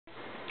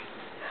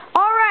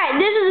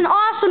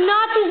awesome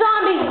Nazi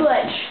zombies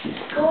glitch.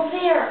 Go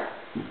there.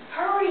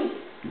 Hurry.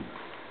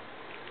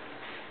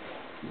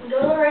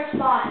 Go to the right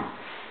spot.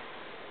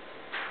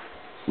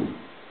 I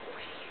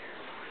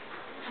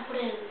put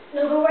it in.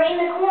 No, go right in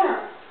the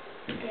corner.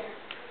 There.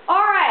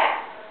 Alright.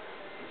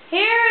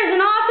 Here is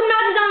an awesome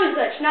Nazi zombies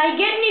glitch. Now you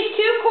get in these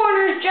two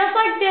corners just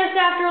like this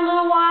after a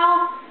little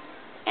while,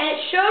 and it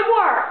should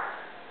work.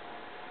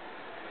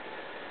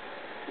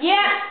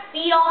 Yep.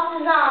 Feed off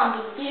the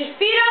zombies. You just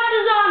feed off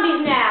the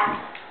zombies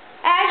now.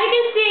 As you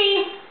can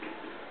see,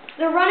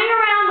 they're running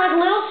around like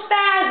little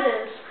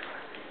spazzes.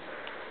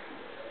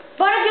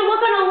 But if you look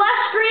on the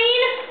left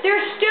screen,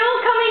 they're still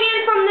coming in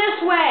from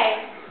this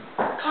way.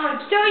 Why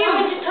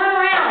don't you turn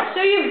around? So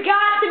you've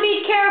got to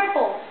be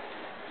careful.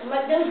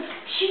 Those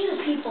shoot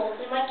the people.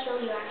 They might kill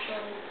you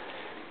actually.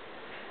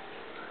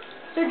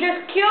 So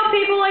just kill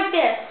people like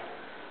this.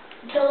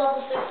 Until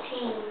level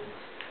 16.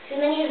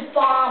 And then you just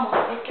bomb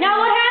them. Now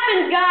what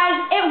happens, guys,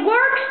 it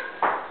works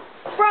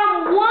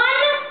from 1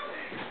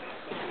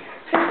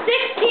 to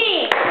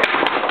 16.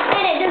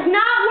 And it does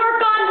not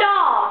work on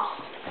dogs.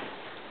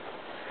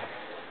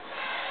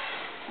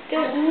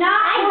 Does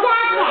not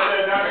work.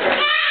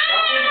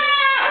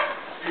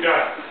 You're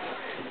done.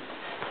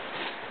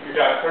 You're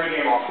done. Turn the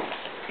game off.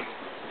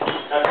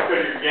 That's because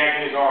you're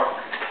yanking his arm.